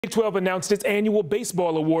Big 12 announced its annual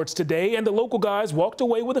baseball awards today, and the local guys walked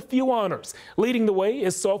away with a few honors. Leading the way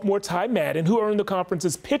is sophomore Ty Madden, who earned the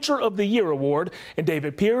conference's Pitcher of the Year award, and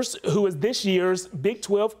David Pierce, who is this year's Big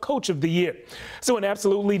 12 Coach of the Year. So an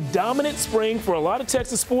absolutely dominant spring for a lot of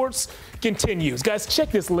Texas sports continues. Guys, check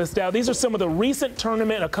this list out. These are some of the recent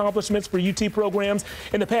tournament accomplishments for UT programs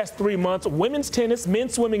in the past 3 months. Women's tennis,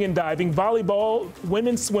 men's swimming and diving, volleyball,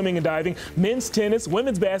 women's swimming and diving, men's tennis,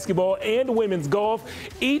 women's basketball, and women's golf.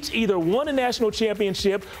 Each either won a national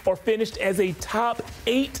championship or finished as a top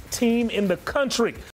 8 team in the country.